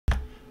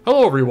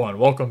Hello everyone,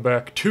 welcome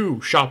back to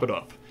Shop It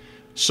Up.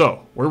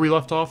 So, where we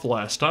left off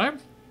last time,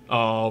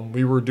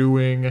 we were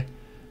doing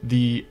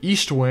the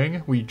East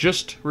Wing. We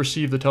just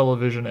received the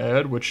television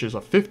ad, which is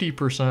a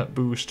 50%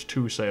 boost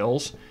to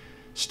sales.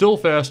 Still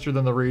faster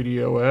than the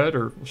radio ad,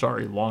 or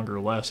sorry, longer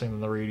lasting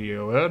than the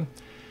radio ad.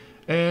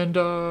 And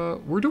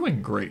we're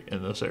doing great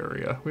in this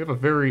area. We have a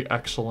very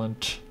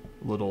excellent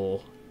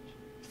little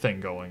thing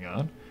going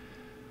on.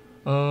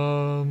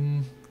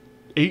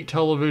 8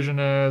 television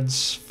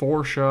ads,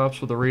 4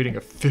 shops with a rating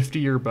of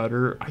 50 or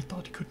better. I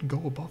thought it couldn't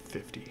go above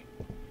 50.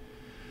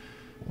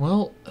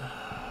 Well,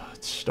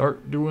 let's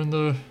start doing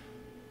the...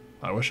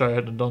 I wish I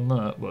hadn't done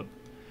that, but...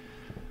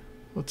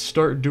 Let's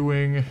start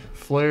doing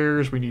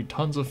flares. We need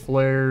tons of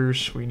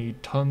flares. We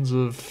need tons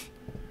of...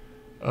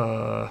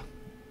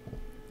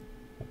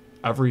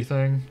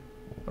 everything.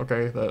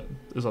 Okay, that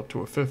is up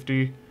to a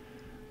 50.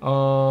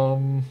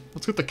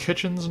 Let's get the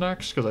kitchens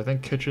next, because I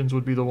think kitchens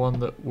would be the one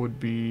that would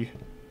be...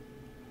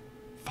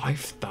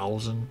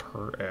 5,000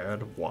 per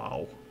ad.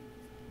 Wow.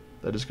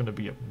 That is going to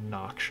be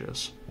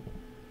obnoxious.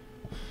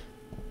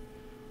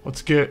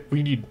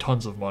 We need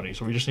tons of money,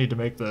 so we just need to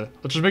make let's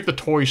just make the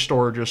toy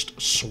store just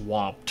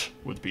swamped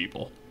with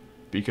people.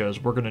 Because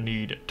we're going to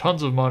need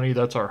tons of money.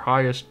 That's our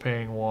highest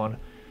paying one.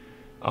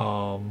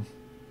 In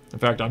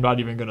fact, I'm not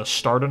even going to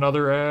start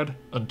another ad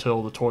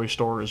until the toy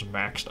store is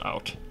maxed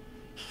out.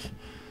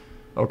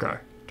 Okay.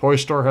 Toy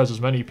store has as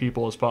many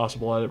people as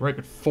possible at it. We're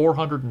making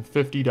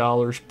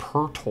 $450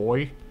 per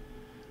toy,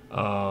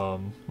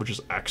 which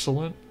is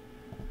excellent.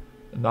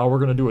 And now we're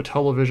going to do a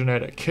television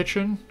ad at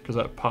kitchen, because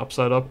that pops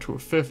that up to a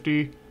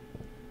 50.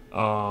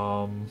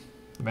 The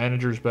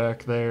manager's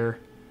back there.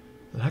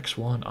 The next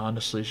one,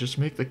 honestly, is just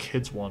make the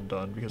kids one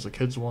done, because the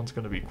kids one's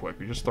going to be quick.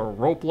 We just throw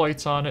rope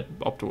lights on it,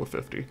 up to a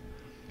 50.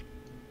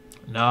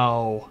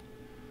 Now,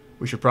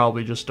 we should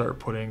probably just start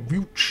putting,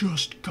 you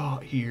just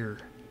got here.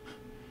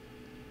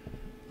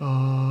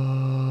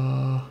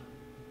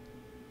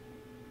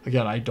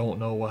 Again, I don't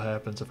know what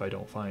happens if I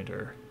don't find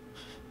her.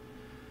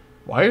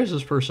 Why is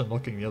this person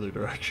looking the other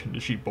direction?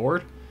 Is she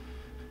bored?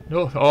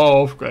 No.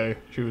 Oh, okay.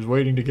 She was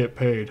waiting to get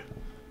paid.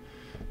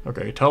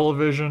 Okay,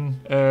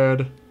 television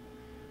ad.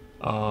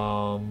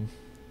 Let's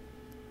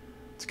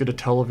get a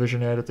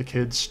television ad at the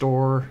kids'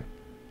 store,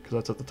 because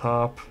that's at the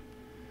top.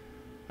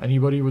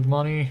 Anybody with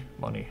money?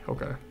 Money.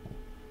 Okay.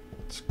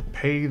 Let's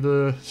pay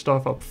the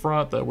stuff up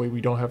front. That way we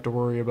don't have to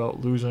worry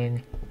about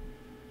losing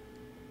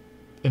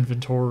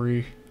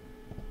inventory.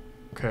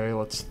 Okay,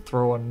 let's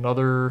throw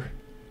another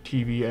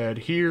TV ad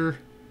here.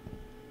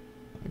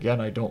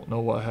 Again, I don't know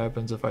what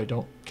happens if I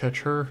don't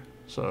catch her,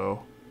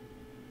 so...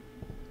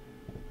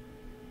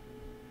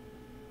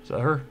 Is that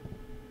her?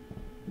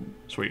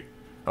 Sweet.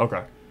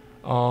 Okay.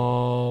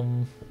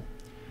 We're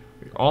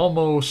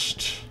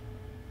almost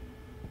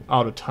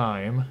out of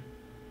time,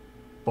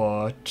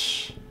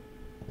 but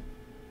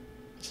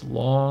as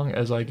long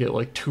as I get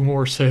like 2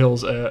 more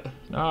sales at...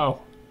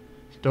 No!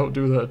 Don't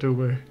do that to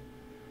me.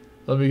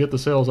 Let me get the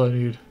sales I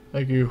need.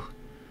 Thank you.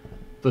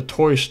 The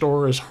toy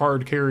store is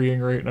hard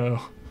carrying right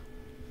now.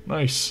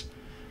 Nice.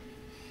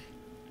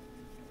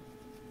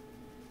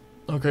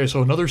 Okay,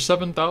 so another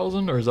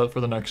 7,000, or is that for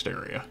the next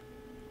area?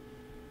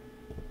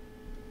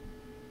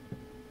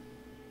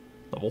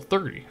 Level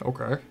 30,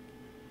 okay.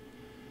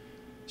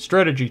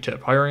 Strategy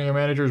tip. Hiring a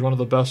manager is one of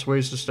the best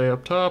ways to stay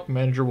up top.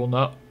 Manager will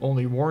not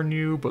only warn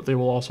you, but they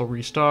will also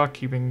restock,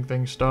 keeping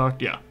things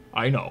stocked. Yeah,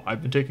 I know.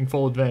 I've been taking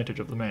full advantage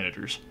of the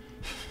managers.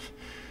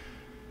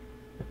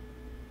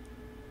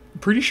 I'm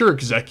pretty sure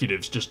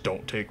executives just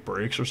don't take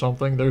breaks or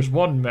something. There's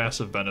one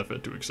massive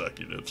benefit to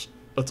executives.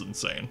 That's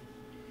insane.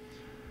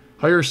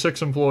 Hire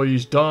 6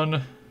 employees,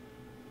 done.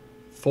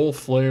 Full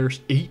flares,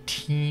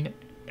 18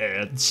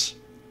 ads.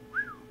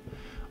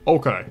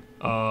 Okay.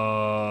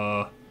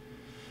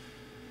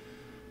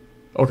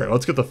 Okay,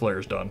 let's get the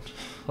flares done.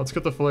 Let's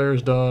get the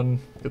flares done,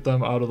 get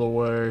them out of the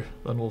way,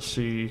 then we'll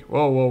see.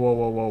 Whoa, whoa, whoa,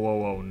 whoa, whoa, whoa,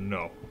 whoa,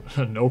 no.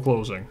 No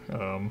closing.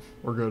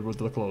 We're good with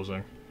the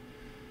closing.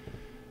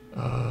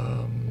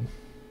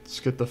 Let's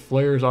get the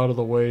flares out of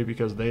the way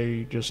because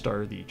they just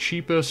are the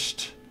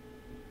cheapest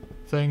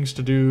things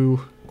to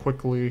do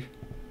quickly.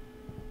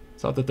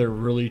 It's not that they're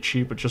really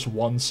cheap, but just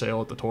one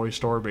sale at the toy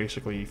store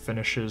basically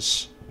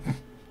finishes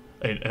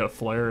a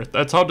flare.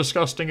 That's how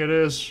disgusting it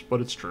is,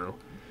 but it's true.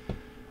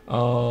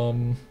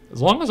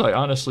 As long as I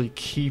honestly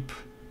keep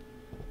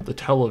the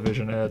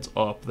television ads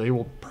up, they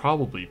will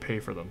probably pay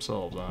for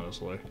themselves,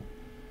 honestly.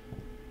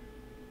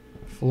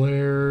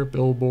 Flare,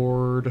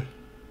 billboard,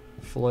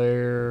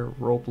 flare,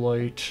 rope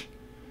light.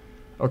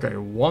 Okay,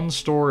 one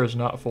store is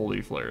not fully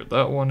flared.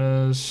 That one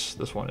is.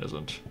 This one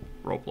isn't.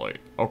 Rope light.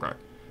 Okay.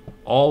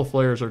 All the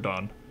flares are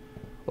done.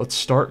 Let's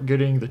start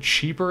getting the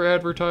cheaper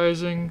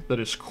advertising that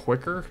is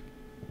quicker,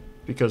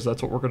 because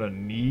that's what we're going to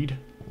need.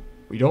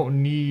 We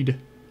don't need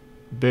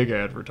big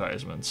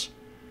advertisements.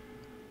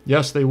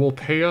 Yes, they will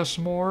pay us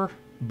more,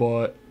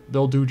 but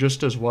they'll do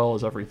just as well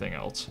as everything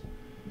else.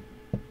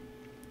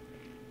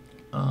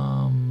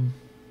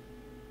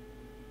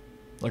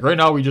 Like right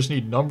now we just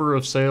need number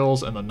of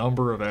sales and the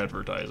number of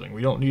advertising.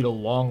 We don't need a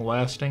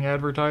long-lasting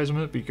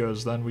advertisement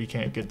because then we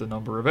can't get the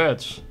number of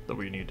ads that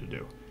we need to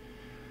do.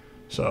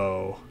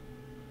 So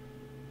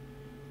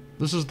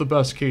this is the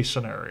best case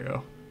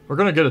scenario. We're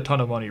going to get a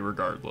ton of money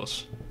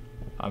regardless.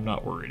 I'm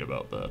not worried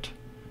about that.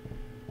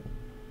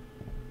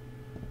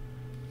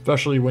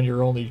 Especially when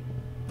you're only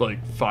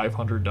like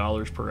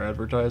 $500 per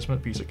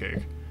advertisement, piece of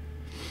cake.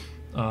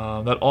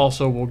 That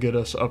also will get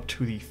us up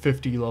to the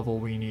 50 level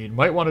we need.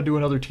 Might want to do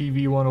another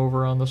TV one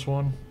over on this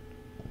one.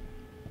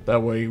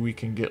 That way we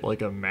can get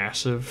like a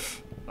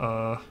massive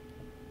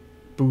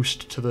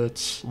boost to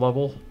its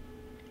level.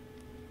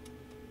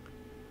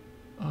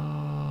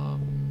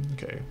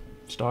 Okay,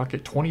 stock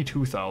at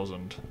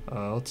 22,000.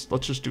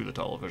 Let's just do the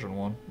television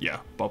one. Yeah,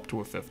 up to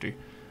a 50.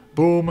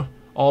 Boom,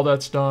 all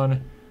that's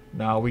done.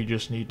 Now we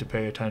just need to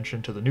pay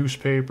attention to the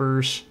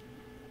newspapers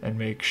and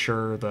make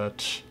sure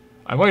that...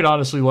 I might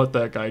honestly let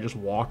that guy just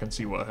walk and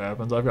see what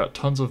happens. I've got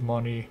tons of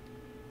money,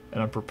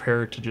 and I'm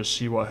prepared to just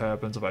see what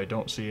happens if I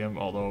don't see him,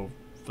 although,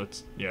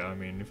 that's, yeah, I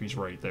mean, if he's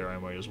right there, I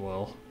might as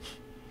well.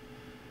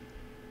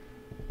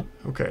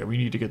 Okay, we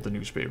need to get the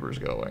newspapers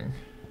going.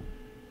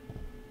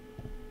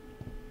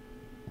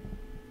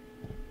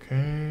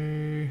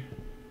 Okay.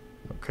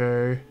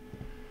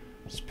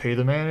 Let's pay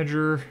the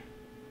manager.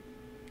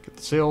 Get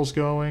the sales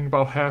going.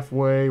 About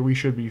halfway, we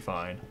should be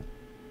fine.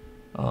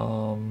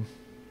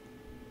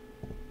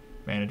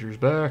 Manager's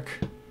back.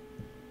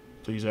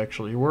 Please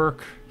actually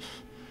work.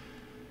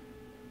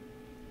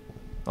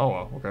 Oh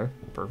well, okay.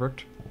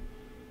 Perfect.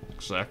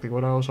 Exactly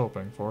what I was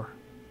hoping for.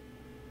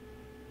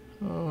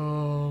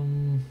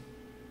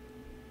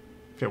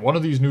 Okay, one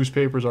of these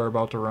newspapers are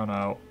about to run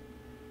out.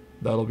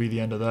 That'll be the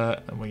end of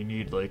that, and we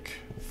need like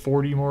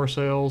 40 more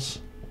sales.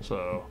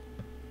 So,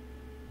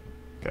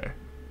 okay.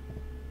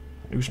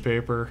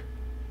 Newspaper.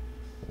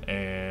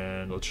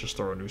 And let's just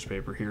throw a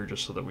newspaper here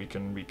just so that we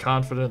can be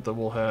confident that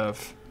we'll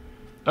have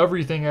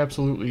everything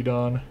absolutely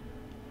done.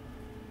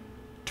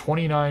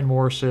 29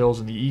 more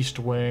sales in the East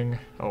Wing.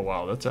 Oh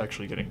wow, that's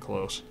actually getting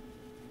close.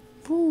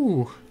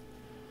 Whew.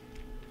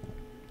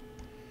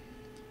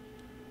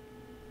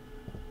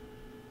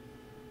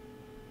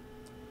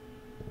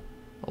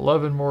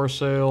 $11 more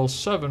sales,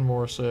 7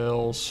 more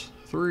sales,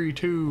 3,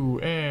 2,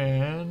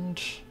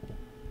 and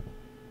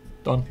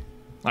done.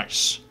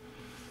 Nice.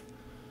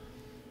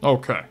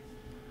 Okay.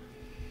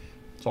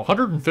 So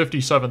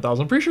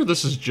 157,000. I'm pretty sure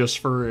this is just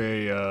for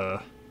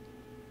a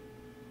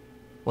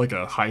like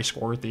a high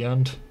score at the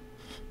end.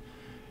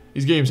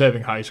 These games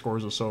having high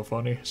scores is so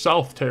funny.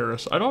 South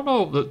Terrace. I don't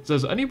know.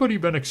 Has anybody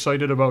been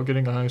excited about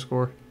getting a high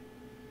score?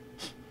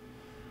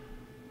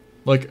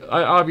 Like,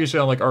 obviously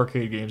on like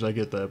arcade games I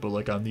get that, but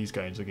like on these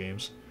kinds of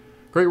games.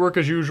 Great work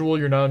as usual.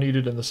 You're now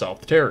needed in the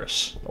South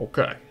Terrace.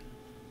 Okay.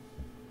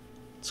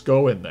 Let's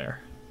go in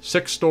there.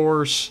 6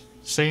 stores.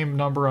 Same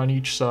number on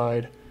each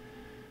side.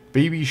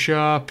 Baby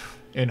shop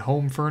and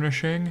home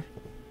furnishing.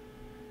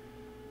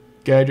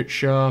 Gadget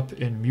shop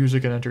and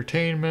music and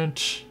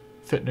entertainment.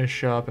 Fitness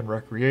shop and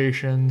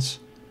recreations.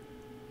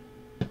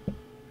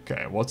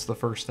 Okay, what's the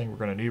first thing we're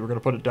going to need? We're going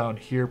to put it down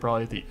here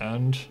probably at the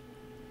end.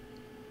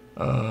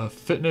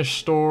 Fitness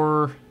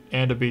store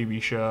and a baby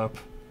shop.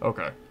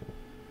 Okay.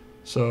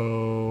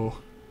 So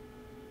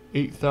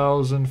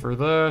 8,000 for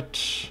that.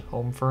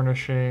 Home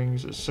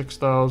furnishings is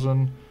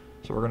 6,000.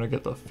 So we're going to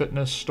get the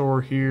fitness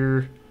store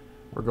here.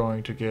 We're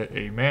going to get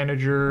a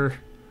manager.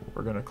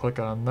 We're going to click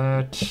on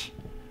that.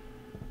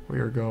 We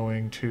are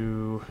going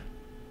to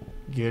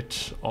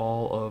get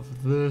all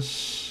of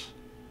this.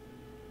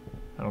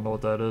 I don't know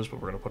what that is, but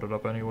we're going to put it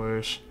up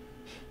anyways.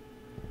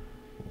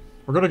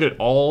 We're going to get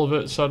all of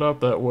it set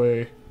up. That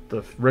way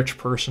the rich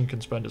person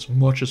can spend as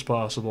much as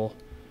possible.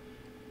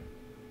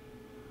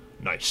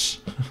 Nice.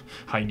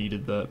 I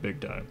needed that big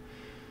time.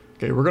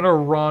 Okay, we're going to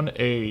run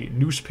a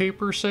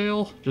newspaper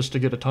sale just to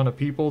get a ton of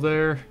people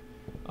there.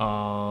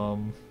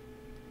 Not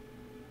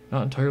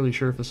entirely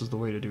sure if this is the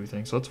way to do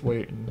things. So let's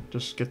wait and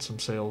just get some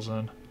sales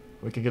in.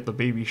 We can get the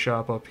baby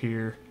shop up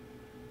here.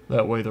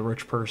 That way the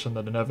rich person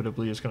that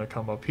inevitably is going to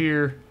come up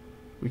here,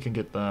 we can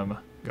get them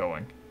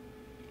going.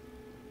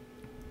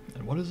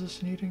 And what is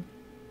this needing?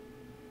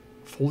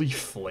 Fully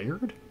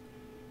flared?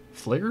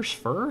 Flares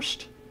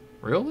first?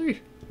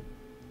 Really?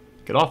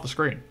 Get off the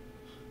screen.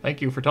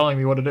 Thank you for telling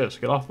me what it is.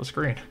 Get off the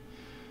screen.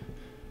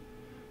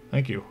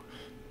 Thank you.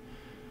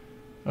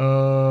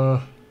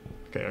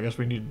 Okay, I guess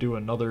we need to do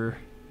another...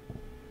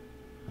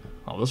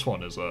 Oh, this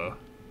one is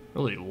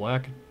really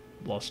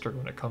lackluster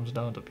when it comes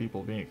down to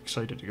people being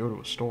excited to go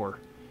to a store.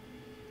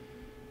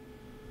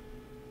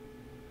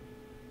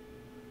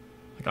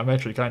 Like, I'm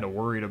actually kind of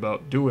worried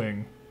about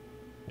doing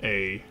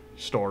a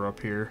store up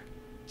here,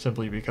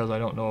 simply because I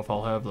don't know if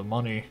I'll have the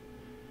money.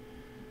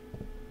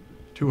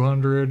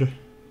 200...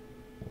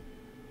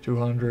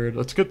 200.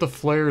 Let's get the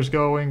flares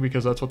going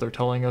because that's what they're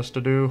telling us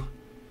to do.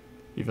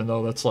 Even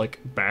though that's like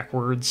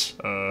backwards.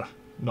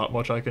 Not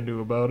much I can do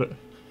about it.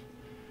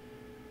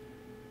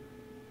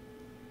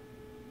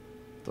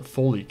 The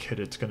Foley kit,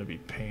 it's going to be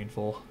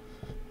painful.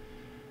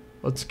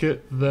 Let's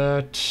get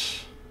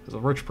that There's a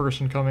rich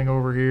person coming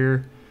over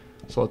here.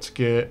 So let's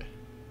get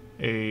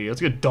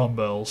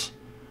dumbbells.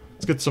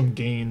 Let's get some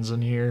gains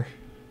in here.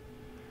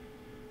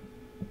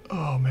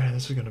 Oh man,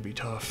 this is gonna be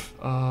tough.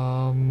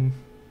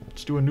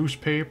 Let's do a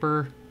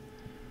newspaper.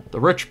 The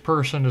rich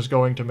person is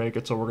going to make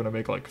it, so we're gonna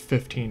make like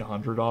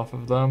 1,500 off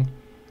of them.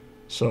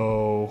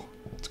 So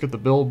let's get the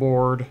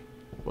billboard.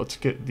 Let's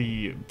get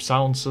the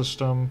sound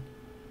system.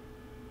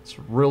 Let's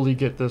really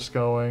get this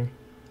going.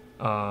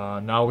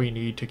 Now we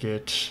need to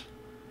get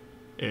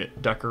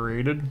it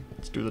decorated.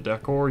 Let's do the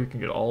decor. You can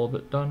get all of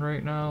it done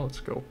right now.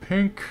 Let's go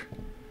pink.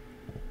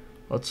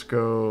 Let's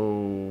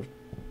go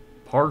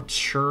parts,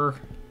 sure.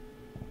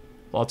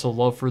 Lots of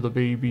love for the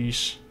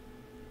babies.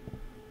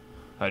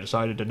 I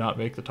decided to not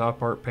make the top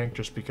part pink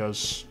just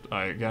because,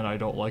 I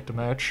don't like to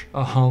match.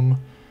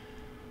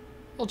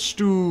 Let's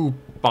do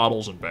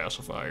bottles and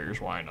pacifiers.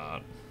 Why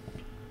not?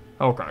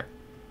 Okay.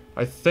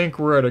 I think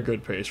we're at a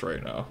good pace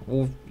right now.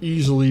 We'll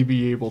easily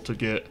be able to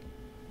get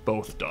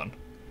both done.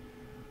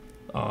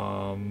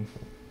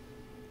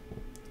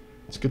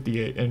 Let's get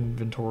the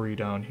inventory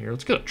down here.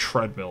 Let's get a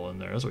treadmill in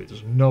there. That's why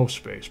there's no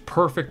space.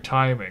 Perfect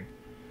timing.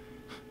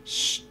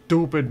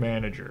 Stupid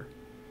manager.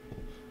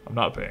 I'm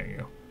not paying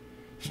you.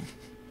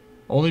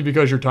 Only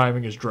because your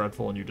timing is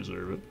dreadful and you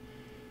deserve it.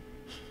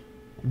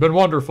 You've been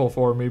wonderful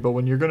for me, but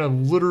when you're gonna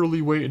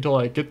literally wait until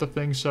I get the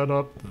thing set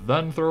up,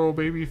 then throw a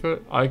baby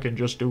fit, I can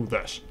just do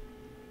this.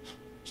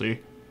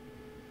 See?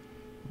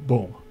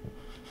 Boom.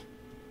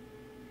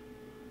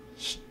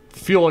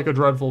 Feel like a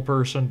dreadful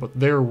person, but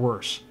they're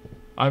worse.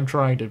 I'm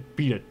trying to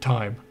beat a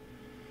time.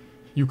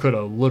 You could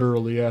have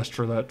literally asked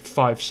for that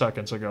 5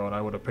 seconds ago and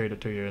I would have paid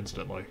it to you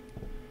instantly.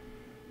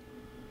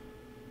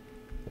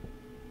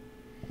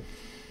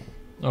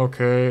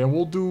 Okay, and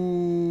we'll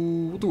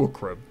do a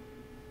crib.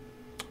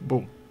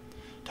 Boom.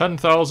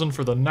 10,000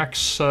 for the next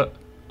set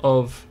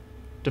of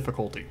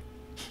difficulty.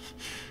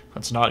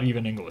 That's not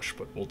even English,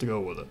 but we'll go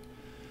with it.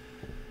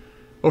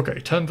 Okay,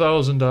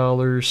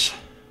 $10,000.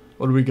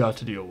 What do we got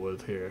to deal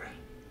with here?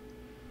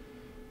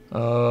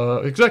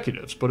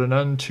 Executives. Put an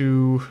end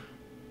to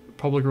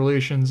public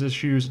relations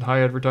issues and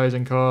high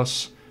advertising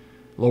costs.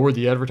 Lower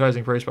the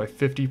advertising price by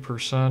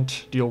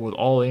 50%. Deal with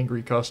all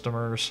angry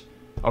customers.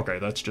 Okay,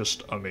 that's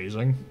just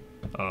amazing.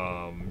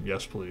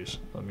 Yes, please.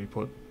 Let me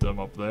put them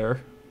up there.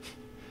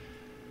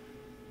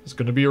 It's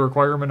going to be a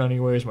requirement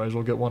anyways. Might as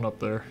well get one up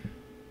there.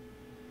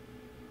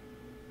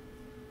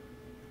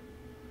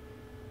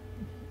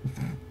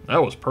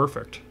 That was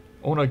perfect.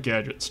 Own a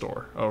gadget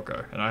store.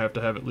 Okay, and I have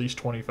to have at least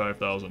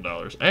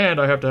 $25,000. And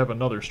I have to have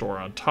another store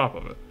on top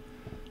of it.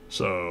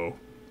 So,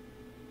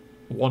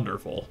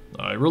 wonderful.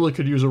 I really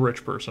could use a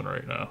rich person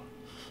right now.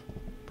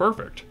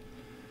 Perfect.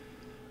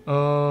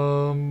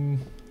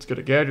 Let's get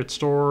a gadget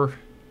store.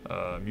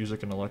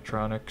 Music and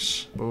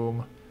electronics.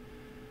 Boom.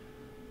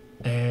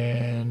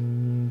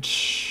 And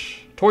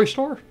toy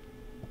store.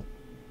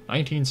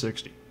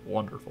 1960.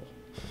 Wonderful.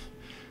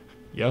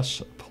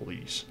 Yes,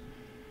 please.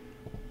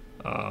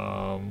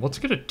 Let's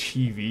get a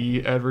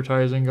TV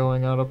advertising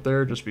going on up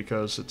there just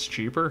because it's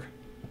cheaper.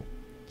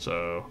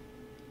 So,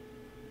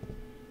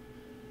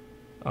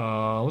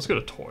 let's get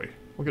a toy.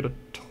 We'll get a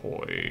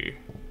toy.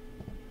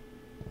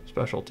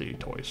 Specialty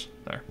toys.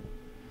 There.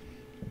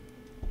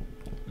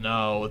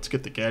 Now, let's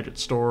get the gadget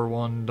store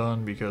one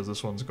done because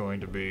this one's going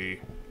to be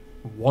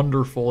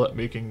wonderful at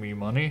making me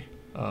money.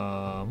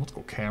 Let's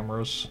go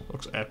cameras.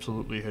 Looks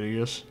absolutely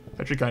hideous.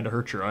 Actually kind of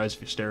hurts your eyes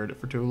if you stare at it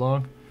for too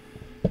long.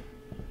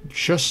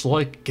 Just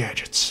like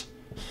gadgets.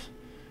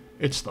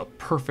 It's the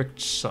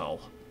perfect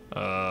sell.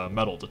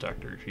 Metal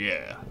detectors.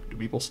 Yeah. Do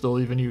people still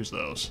even use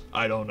those?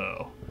 I don't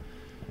know.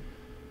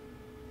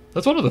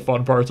 That's one of the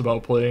fun parts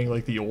about playing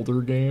like the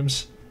older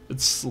games.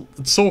 It's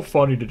so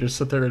funny to just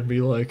sit there and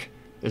be like,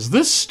 is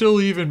this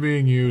still even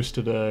being used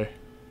today?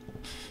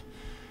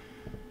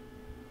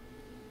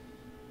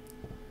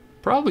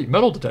 Probably.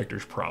 Metal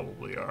detectors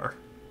probably are.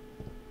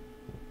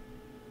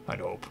 I'd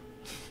hope.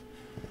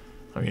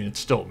 I mean, it's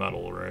still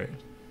metal, right?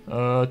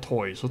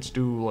 Toys. Let's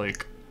do,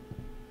 like,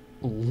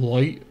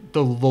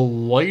 the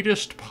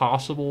lightest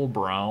possible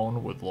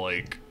brown with,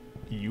 like,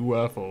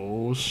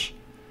 UFOs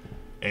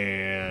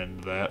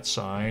and that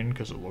sign,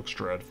 because it looks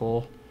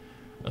dreadful.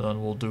 And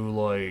then we'll do,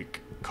 like,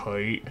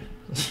 kite,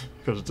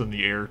 because it's in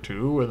the air,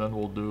 too. And then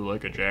we'll do,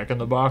 like, a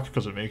jack-in-the-box,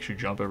 because it makes you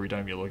jump every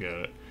time you look at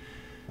it.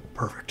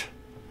 Perfect.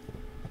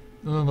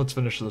 And then let's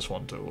finish this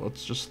one, too.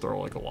 Let's just throw,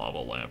 like, a lava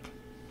lamp.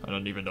 I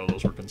didn't even know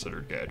those were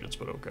considered gadgets,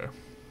 but okay.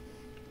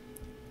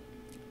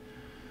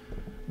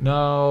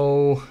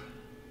 Now,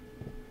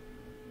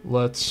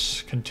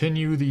 let's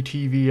continue the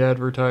TV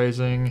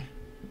advertising,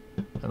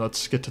 and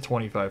let's get to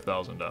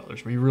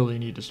 $25,000. We really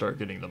need to start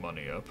getting the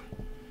money up.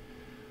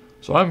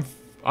 So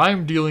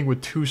I'm dealing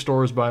with 2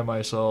 stores by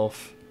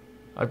myself.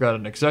 I've got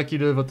an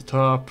executive at the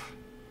top.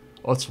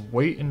 Let's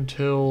wait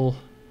until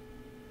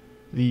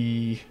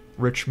the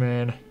rich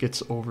man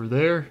gets over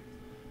there.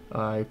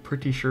 I'm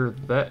pretty sure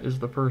that is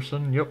the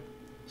person. Yep.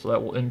 So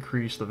that will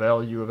increase the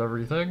value of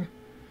everything.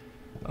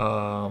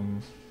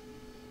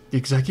 The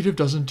executive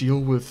doesn't deal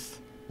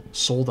with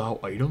sold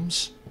out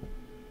items.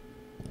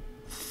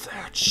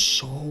 That's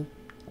so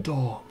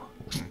dumb.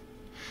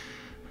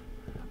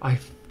 I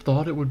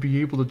thought it would be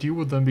able to deal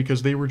with them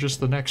because they were just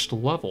the next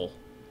level.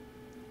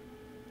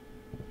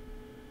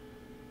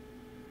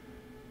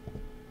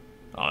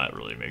 Oh, that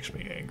really makes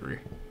me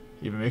angry.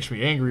 Even makes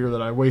me angrier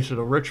that I wasted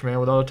a rich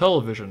man without a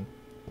television.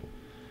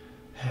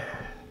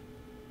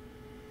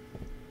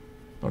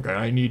 Okay,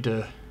 I need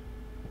to...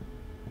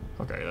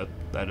 Okay,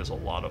 that is a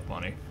lot of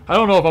money. I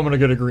don't know if I'm going to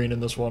get a green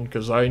in this one,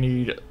 because I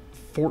need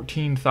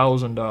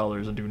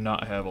 $14,000 and do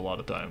not have a lot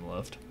of time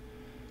left.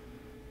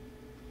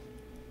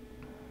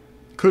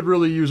 Could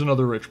really use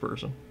another rich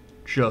person.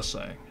 Just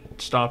saying.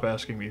 Stop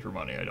asking me for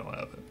money, I don't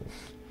have it.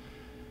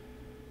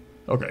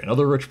 Okay,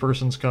 another rich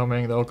person's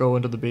coming. They'll go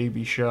into the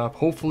baby shop.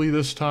 Hopefully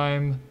this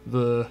time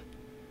the...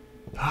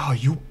 Oh,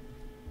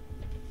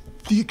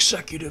 the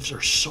executives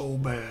are so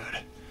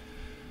bad.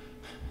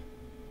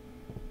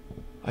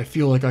 I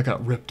feel like I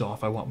got ripped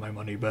off. I want my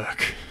money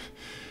back.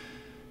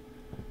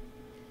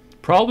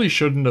 Probably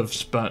shouldn't have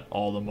spent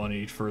all the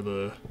money for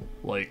the,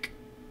 like,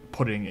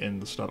 putting in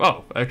the stuff.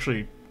 Oh,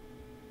 actually,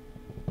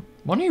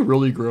 money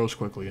really grows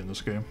quickly in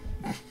this game.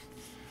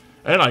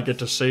 And I get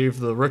to save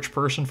the rich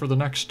person for the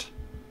next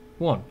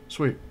one.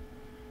 Sweet.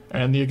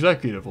 And the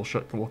executive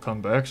will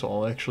come back, so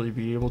I'll actually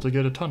be able to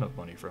get a ton of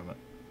money from it.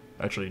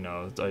 Actually,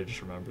 no, I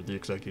just remembered the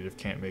executive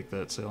can't make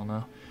that sale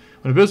now.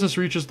 When a business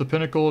reaches the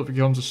pinnacle, it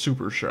becomes a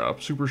super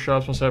shop. Super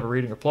shops must have a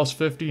rating of plus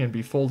 50 and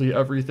be fully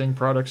everything.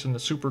 Products in the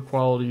super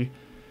quality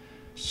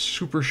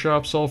super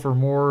shop sell for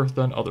more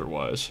than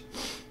otherwise.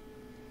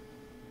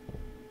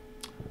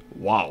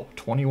 Wow,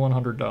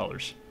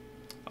 $2,100.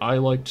 I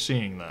liked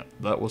seeing that.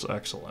 That was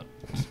excellent.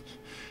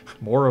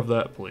 More of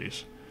that,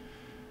 please.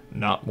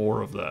 Not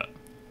more of that.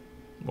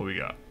 What we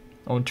got?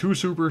 Own 2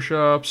 super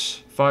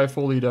shops, 5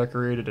 fully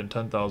decorated, and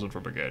 10,000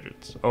 from the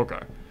gadgets.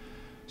 Okay.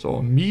 So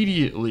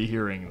immediately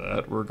hearing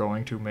that, we're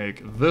going to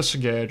make this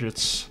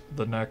gadgets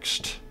the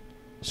next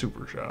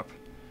super shop.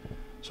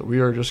 So we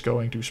are just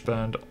going to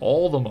spend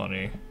all the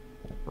money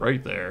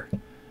right there,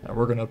 and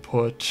we're going to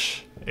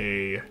put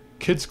a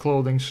kids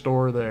clothing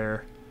store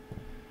there.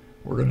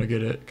 We're going to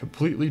get it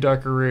completely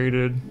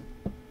decorated.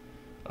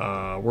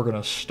 We're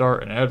going to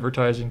start an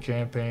advertising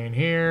campaign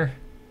here.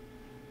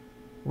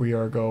 We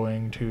are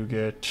going to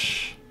get...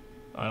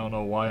 I don't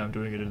know why I'm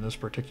doing it in this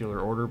particular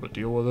order, but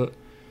deal with it.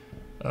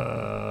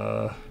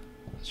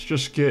 Let's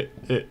just get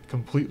it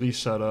completely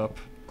set up.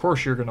 Of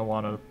course you're going to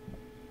want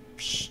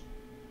to...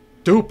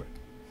 Stupid!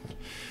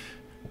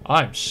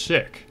 I'm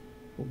sick.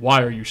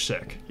 Why are you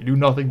sick? You do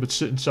nothing but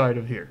sit inside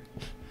of here.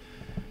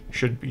 You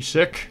shouldn't be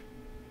sick.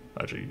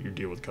 Actually, you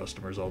deal with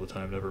customers all the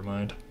time, never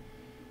mind.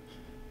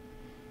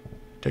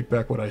 Take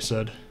back what I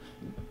said.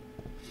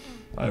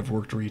 I've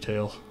worked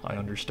retail. I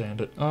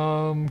understand it.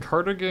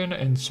 Cardigan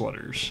and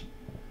sweaters.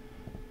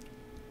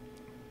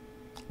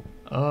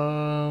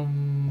 Okay,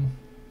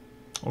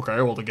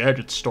 well the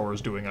gadget store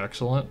is doing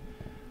excellent.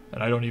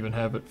 And I don't even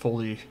have it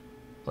fully,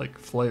 like,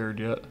 flared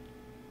yet.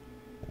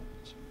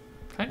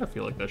 Kind of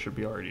feel like that should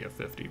be already at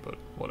 50, but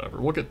whatever.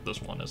 We'll get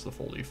this one as the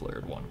fully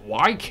flared one.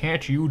 Why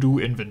can't you do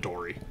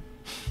inventory?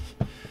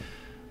 I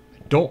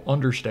don't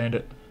understand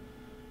it.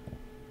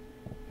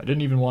 I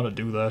didn't even want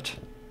to do that.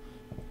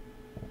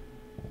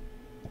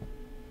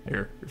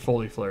 Here, you're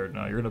fully flared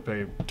now. You're going to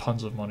pay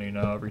tons of money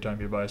now every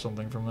time you buy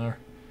something from there.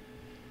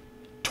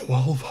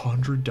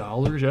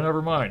 $1,200? Yeah,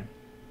 never mind.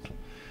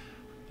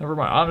 Never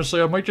mind.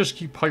 Honestly, I might just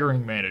keep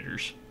hiring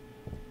managers.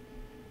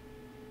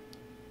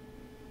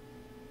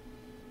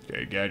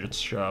 Okay, gadgets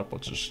shop.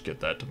 Let's just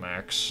get that to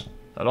max.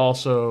 That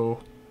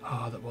also...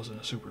 Ah, that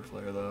wasn't a super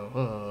flare,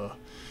 though.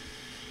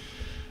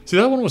 See,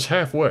 that one was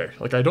halfway.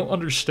 Like, I don't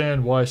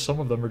understand why some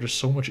of them are just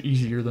so much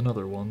easier than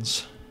other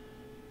ones.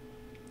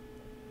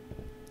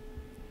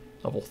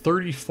 Level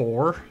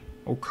 34.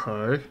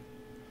 Okay.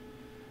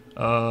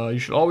 You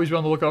should always be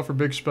on the lookout for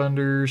big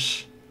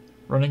spenders.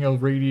 Running a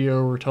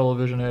radio or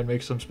television ad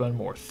makes them spend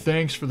more.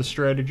 Thanks for the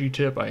strategy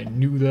tip. I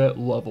knew that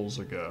levels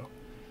ago.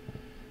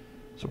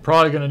 So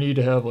probably going to need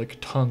to have like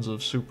tons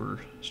of super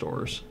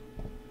stores.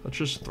 Let's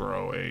just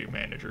throw a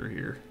manager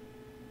here.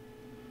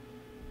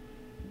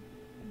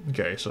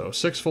 Okay, so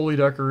 6 fully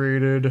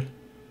decorated,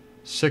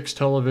 6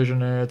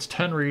 television ads,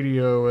 10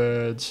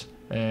 radio ads,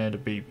 and a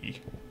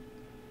baby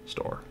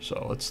store.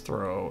 So let's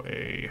throw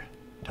a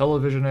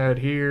television ad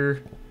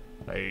here,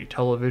 a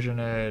television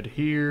ad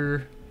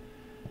here,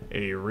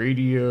 a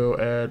radio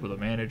ad with a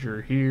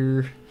manager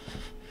here,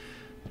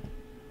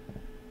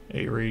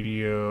 a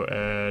radio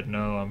ad.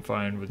 No, I'm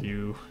fine with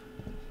you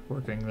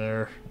working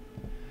there.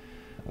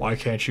 Why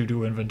can't you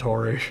do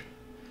inventory?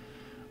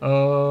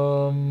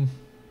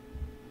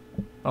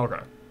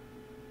 Okay.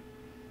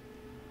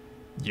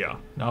 Yeah,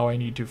 now I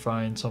need to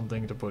find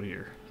something to put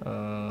here.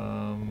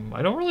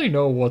 I don't really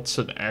know what's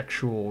an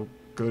actual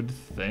good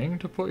thing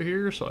to put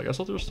here, so I guess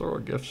I'll just throw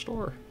a gift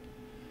store.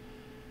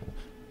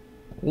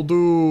 We'll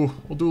do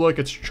like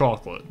it's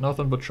chocolate.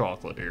 Nothing but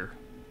chocolate here.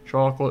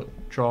 Chocolate,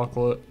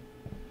 chocolate.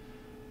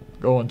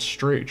 Going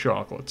straight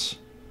chocolates.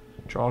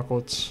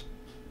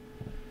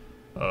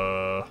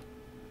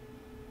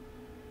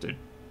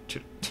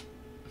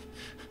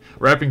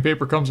 Wrapping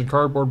paper comes in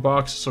cardboard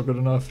boxes, so good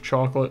enough.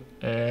 Chocolate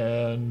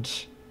and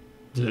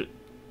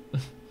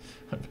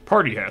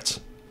party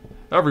hats.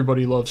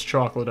 Everybody loves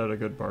chocolate at a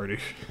good party.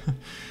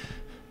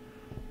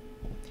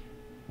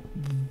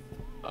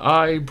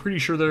 I'm pretty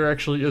sure there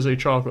actually is a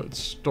chocolate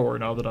store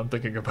now that I'm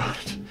thinking about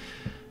it.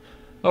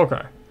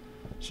 Okay.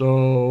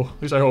 So,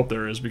 at least I hope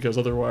there is, because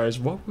otherwise,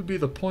 what would be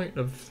the point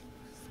of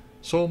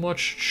so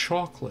much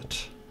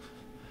chocolate?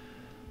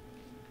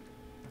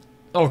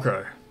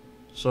 Okay.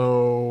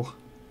 So,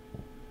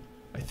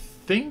 I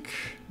think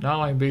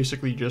now I'm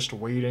basically just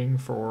waiting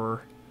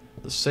for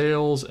the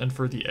sales and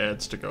for the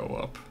ads to go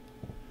up.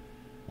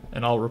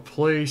 And I'll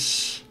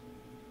replace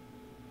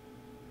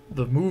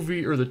the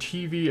movie or the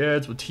TV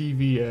ads with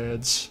TV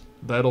ads.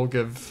 That'll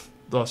give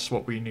us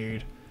what we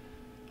need.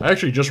 I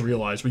actually just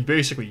realized we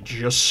basically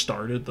just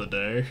started the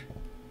day,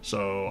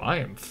 so I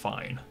am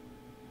fine.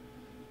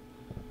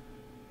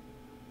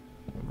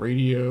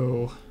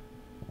 Radio.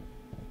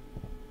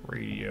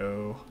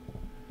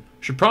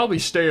 Should probably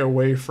stay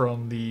away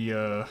from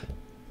the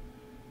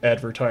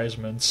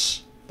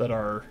advertisements that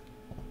are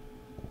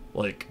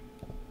like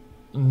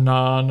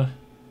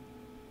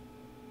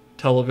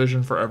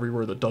non-television for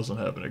everywhere that doesn't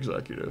have an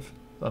executive.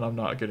 Then I'm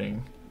not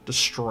getting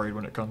destroyed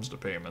when it comes to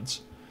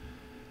payments.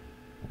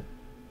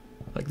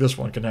 Like this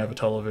one can have a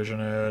television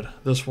ad.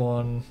 This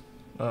one,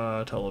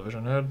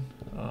 television ad.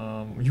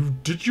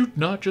 Did you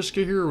not just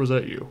get here, or was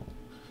that you?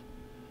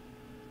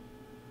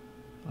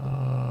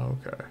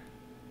 Okay.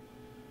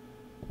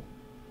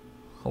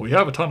 Well, we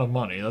have a ton of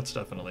money. That's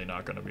definitely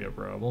not going to be a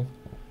problem.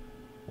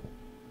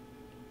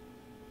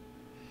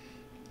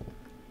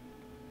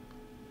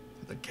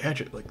 The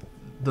gadget, like,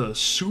 the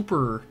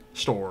super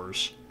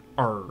stores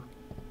are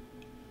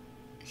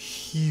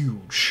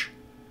huge.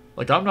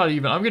 Like, I'm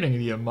getting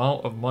the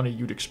amount of money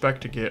you'd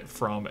expect to get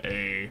from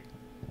a,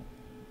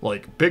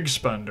 like, big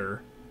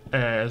spender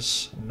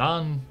as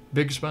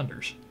non-big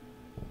spenders.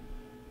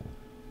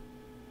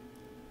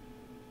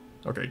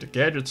 Okay, the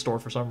gadget store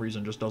for some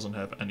reason just doesn't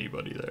have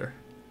anybody there.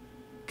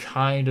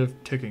 Kind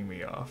of ticking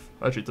me off.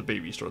 Actually, it's a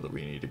baby store that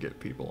we need to get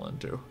people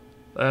into.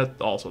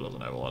 That also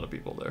doesn't have a lot of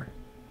people there.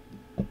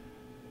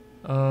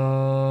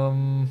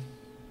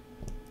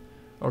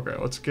 Okay,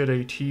 let's get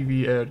a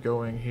TV ad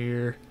going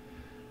here.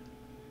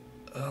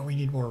 We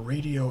need more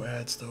radio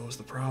ads, though, is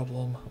the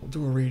problem. We'll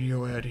do a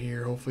radio ad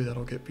here. Hopefully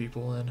that'll get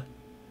people in.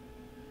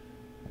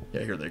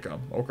 Yeah, here they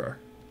come. Okay.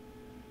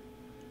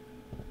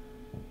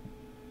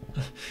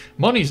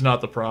 Money's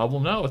not the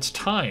problem. Now it's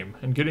time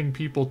and getting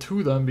people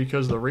to them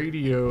because the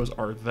radios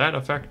are that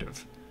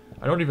effective.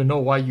 I don't even know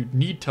why you'd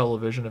need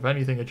television. If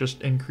anything, it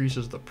just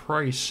increases the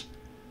price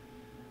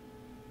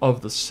of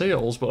the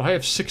sales, but I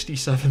have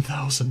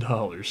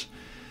 $67,000.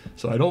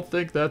 So I don't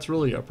think that's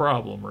really a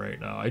problem right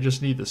now. I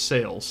just need the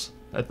sales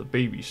at the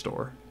baby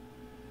store.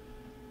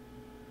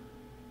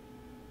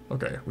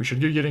 Okay, we should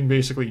be getting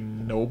basically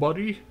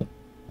nobody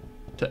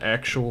to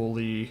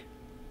actually...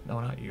 No,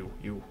 not you.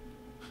 You.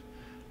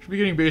 Should be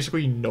getting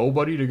basically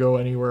nobody to go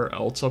anywhere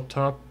else up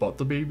top but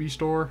the baby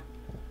store.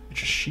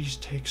 It's just she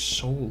takes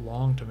so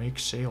long to make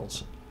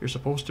sales. You're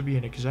supposed to be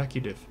an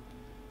executive.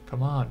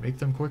 Come on, make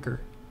them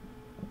quicker.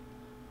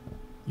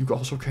 You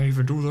also can't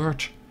even do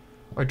that.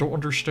 I don't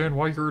understand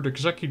why you're an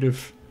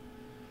executive.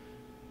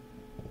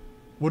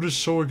 What is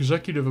so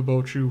executive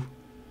about you?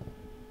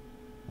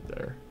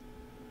 There.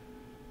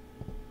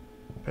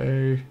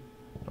 Pay.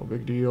 No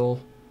big deal.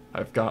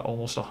 I've got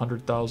almost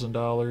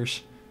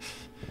 $100,000.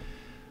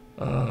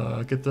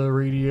 Get the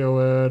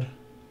radio ad.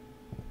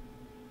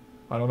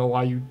 I don't know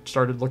why you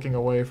started looking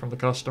away from the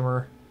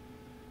customer.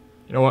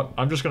 You know what?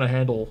 I'm just going to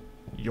handle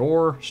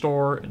your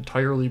store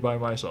entirely by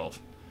myself.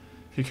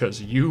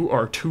 Because you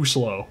are too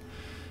slow.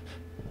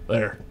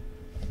 There.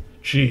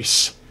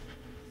 Jeez.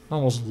 I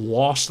almost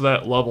lost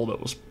that level that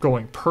was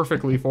going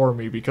perfectly for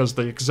me because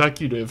the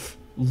executive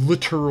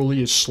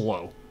literally is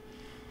slow.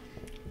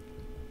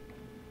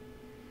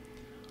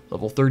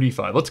 Level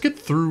 35. Let's get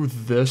through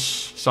this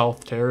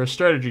South Terrace.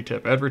 Strategy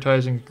tip.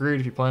 Advertising is great.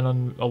 If you plan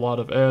on a lot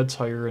of ads,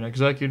 hire an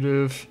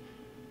executive.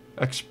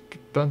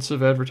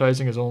 Expensive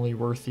advertising is only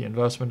worth the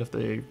investment if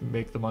they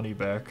make the money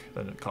back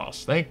than it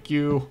costs. Thank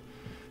you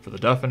for the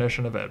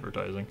definition of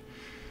advertising.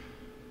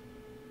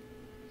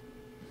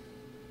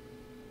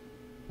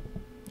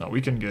 Now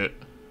we can get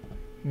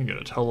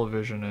a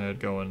television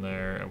ad going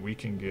there, and we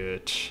can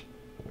get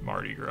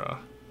Mardi Gras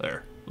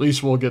there. At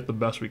least we'll get the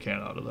best we can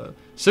out of that.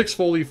 6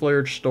 fully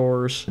flared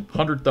stores,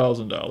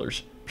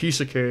 $100,000. Piece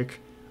of cake.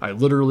 I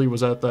literally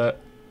was at that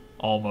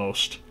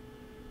almost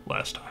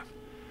last time.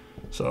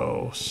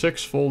 So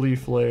 6 fully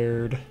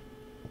flared.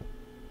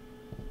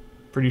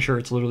 Pretty sure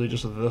it's literally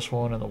just this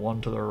one and the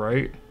one to the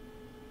right.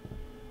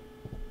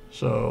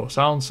 So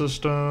sound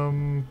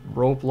system,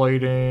 rope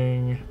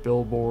lighting,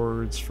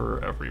 billboards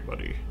for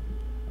everybody.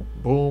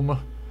 Boom.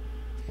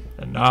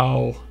 And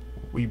now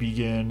we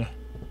begin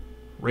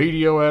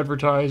radio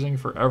advertising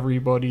for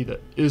everybody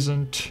that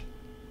isn't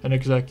an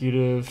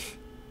executive,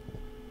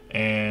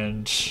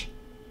 and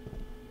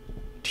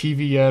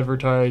TV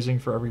advertising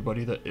for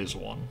everybody that is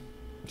one.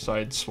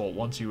 Besides, well,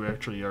 once you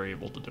actually are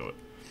able to do it.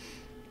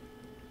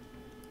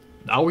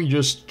 Now we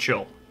just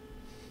chill.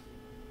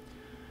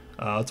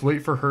 Let's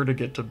wait for her to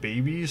get to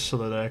babies, so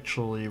that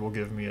actually will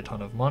give me a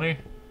ton of money.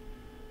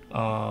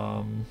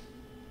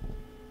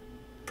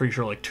 Pretty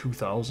sure like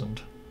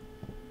 2,000.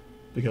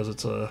 Because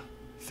it's a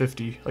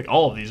 50. Like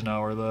all of these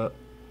now are that.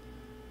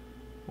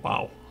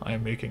 Wow, I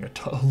am making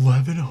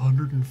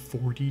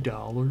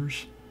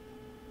 $1,140.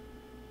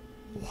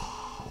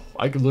 Wow,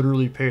 I could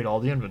literally paid all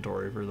the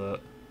inventory for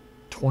that.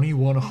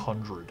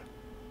 2,100.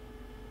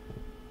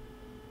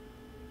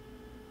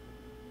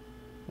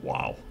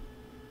 Wow.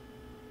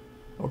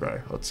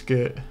 Okay, let's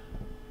get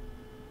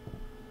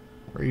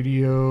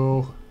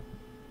radio,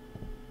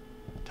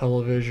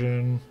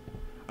 television.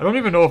 I don't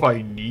even know if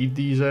I need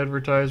these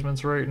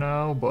advertisements right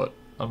now, but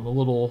I'm a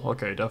little...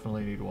 Okay,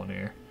 definitely need one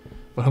here.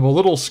 But I'm a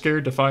little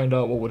scared to find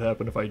out what would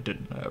happen if I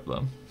didn't have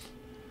them.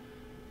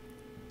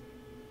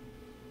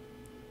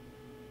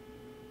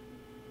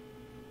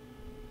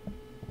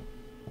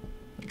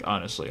 Like,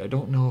 honestly, I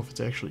don't know if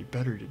it's actually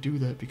better to do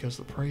that because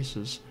the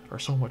prices are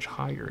so much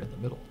higher in the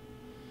middle.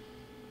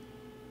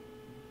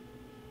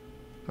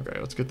 Okay,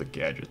 let's get the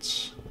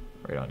gadgets.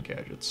 Right on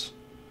gadgets.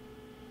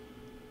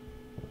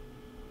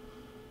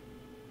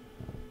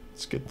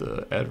 Let's get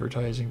the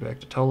advertising back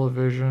to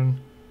television.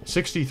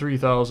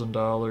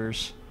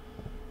 $63,000.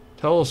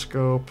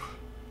 Telescope.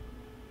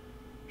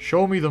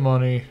 Show me the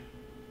money.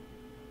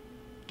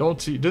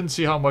 Didn't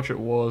see how much it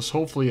was.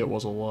 Hopefully it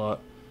was a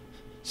lot.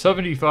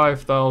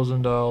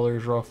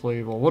 $75,000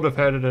 roughly. Well, would have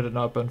had it had it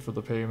not been for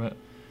the payment.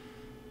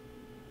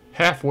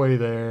 Halfway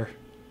there.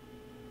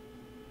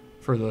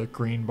 For the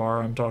green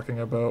bar I'm talking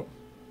about.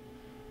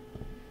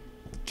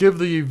 Give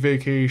the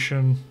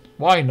vacation.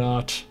 Why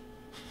not?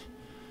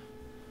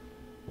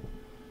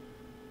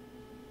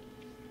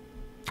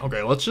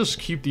 Okay, let's just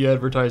keep the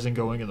advertising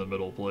going in the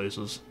middle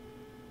places.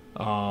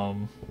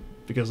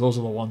 Because those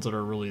are the ones that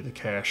are really the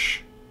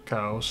cash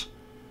cows.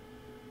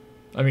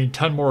 I mean,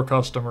 10 more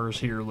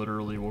customers here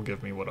literally will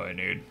give me what I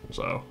need,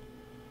 so...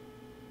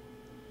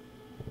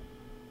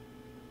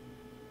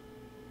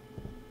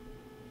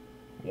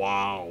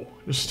 Wow.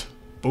 Just,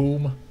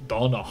 boom,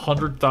 done.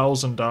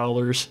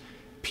 $100,000.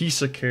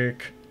 Piece of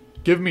cake.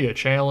 Give me a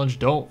challenge.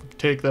 Don't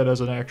take that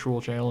as an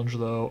actual challenge,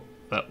 though.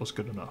 That was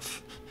good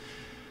enough.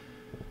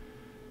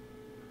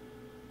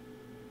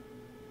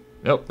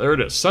 Yep, there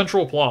it is.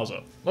 Central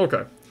Plaza.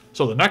 Okay.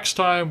 So the next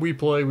time we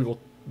play, we'll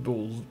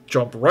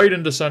jump right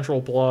into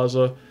Central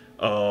Plaza.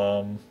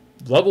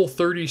 Level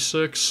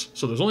 36.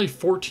 So there's only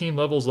 14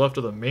 levels left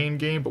of the main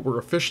game, but we're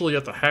officially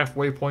at the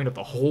halfway point of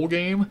the whole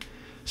game.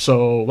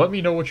 So let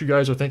me know what you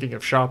guys are thinking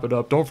of Shop It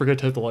Up. Don't forget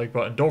to hit the like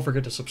button. Don't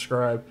forget to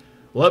subscribe.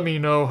 Let me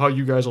know how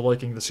you guys are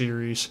liking the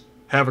series.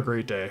 Have a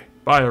great day.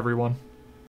 Bye, everyone.